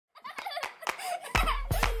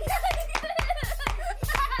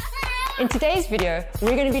In today's video,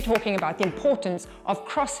 we're going to be talking about the importance of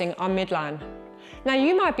crossing our midline. Now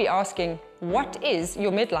you might be asking, what is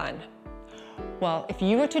your midline? Well, if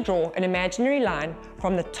you were to draw an imaginary line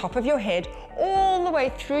from the top of your head all the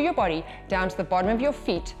way through your body down to the bottom of your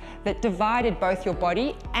feet that divided both your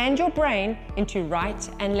body and your brain into right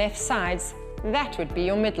and left sides, that would be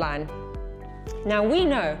your midline. Now we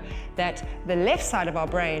know that the left side of our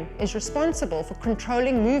brain is responsible for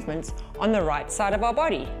controlling movements on the right side of our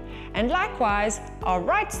body. And likewise, our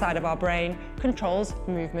right side of our brain controls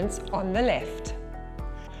movements on the left.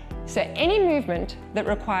 So any movement that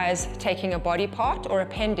requires taking a body part or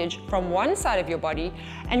appendage from one side of your body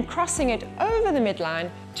and crossing it over the midline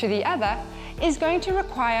to the other is going to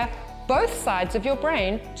require both sides of your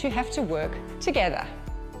brain to have to work together.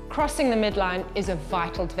 Crossing the midline is a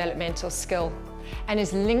vital developmental skill and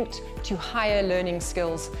is linked to higher learning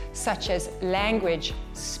skills such as language,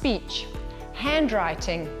 speech,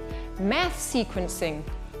 handwriting, math sequencing,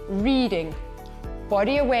 reading,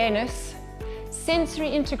 body awareness, sensory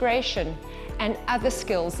integration, and other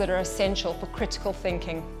skills that are essential for critical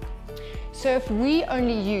thinking. So if we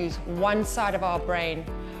only use one side of our brain,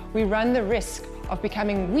 we run the risk of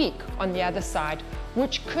becoming weak on the other side,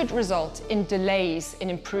 which could result in delays in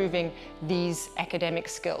improving these academic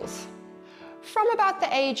skills. From about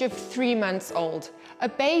the age of 3 months old, a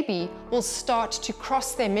baby will start to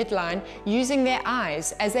cross their midline using their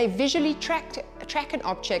eyes as they visually track an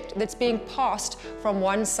object that's being passed from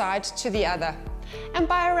one side to the other. And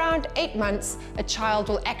by around 8 months, a child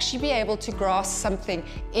will actually be able to grasp something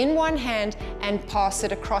in one hand and pass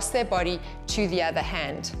it across their body to the other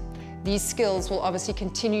hand. These skills will obviously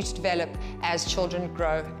continue to develop as children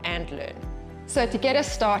grow and learn. So to get us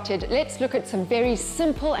started, let's look at some very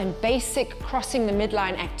simple and basic crossing the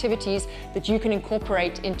midline activities that you can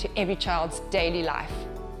incorporate into every child's daily life.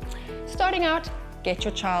 Starting out, get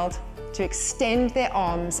your child to extend their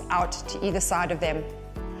arms out to either side of them.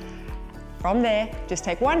 From there, just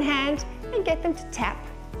take one hand and get them to tap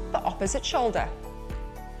the opposite shoulder.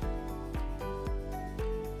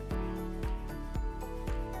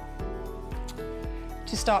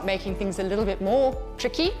 To start making things a little bit more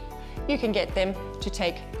tricky, you can get them to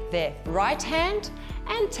take their right hand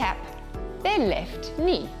and tap their left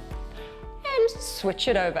knee and switch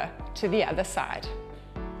it over to the other side.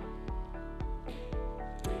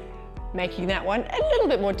 Making that one a little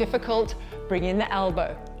bit more difficult, bring in the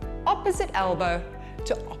elbow, opposite elbow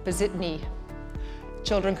to opposite knee.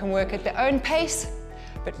 Children can work at their own pace,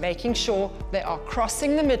 but making sure they are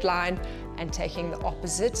crossing the midline and taking the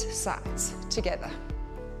opposite sides together.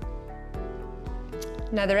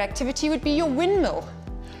 Another activity would be your windmill.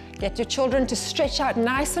 Get your children to stretch out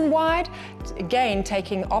nice and wide. Again,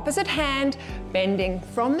 taking opposite hand, bending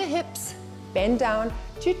from the hips, bend down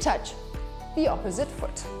to touch the opposite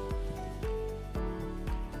foot.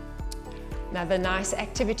 Another nice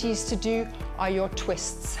activities to do are your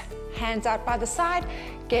twists. Hands out by the side,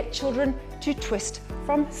 get children to twist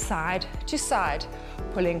from side to side,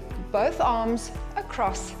 pulling both arms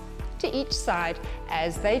across to each side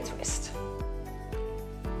as they twist.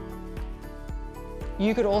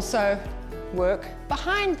 You could also work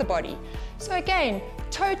behind the body. So again,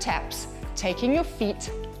 toe taps, taking your feet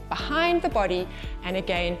behind the body and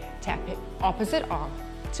again, tapping opposite arm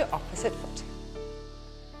to opposite foot.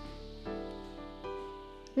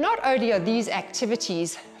 Not only are these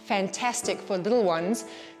activities fantastic for little ones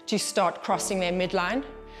to start crossing their midline,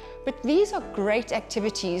 but these are great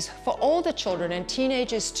activities for older children and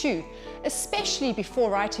teenagers too, especially before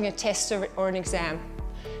writing a test or an exam.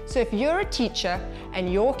 So if you're a teacher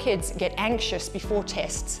and your kids get anxious before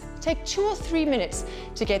tests, take 2 or 3 minutes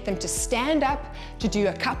to get them to stand up, to do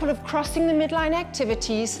a couple of crossing the midline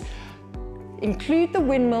activities, include the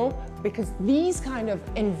windmill, because these kind of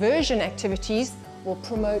inversion activities will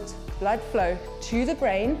promote blood flow to the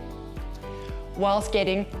brain whilst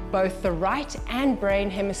getting both the right and brain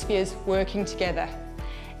hemispheres working together.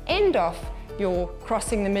 End off your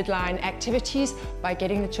crossing the midline activities by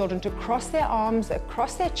getting the children to cross their arms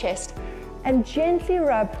across their chest and gently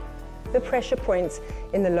rub the pressure points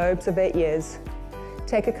in the lobes of their ears.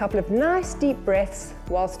 Take a couple of nice deep breaths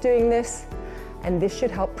whilst doing this, and this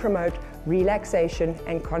should help promote relaxation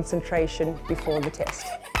and concentration before the test.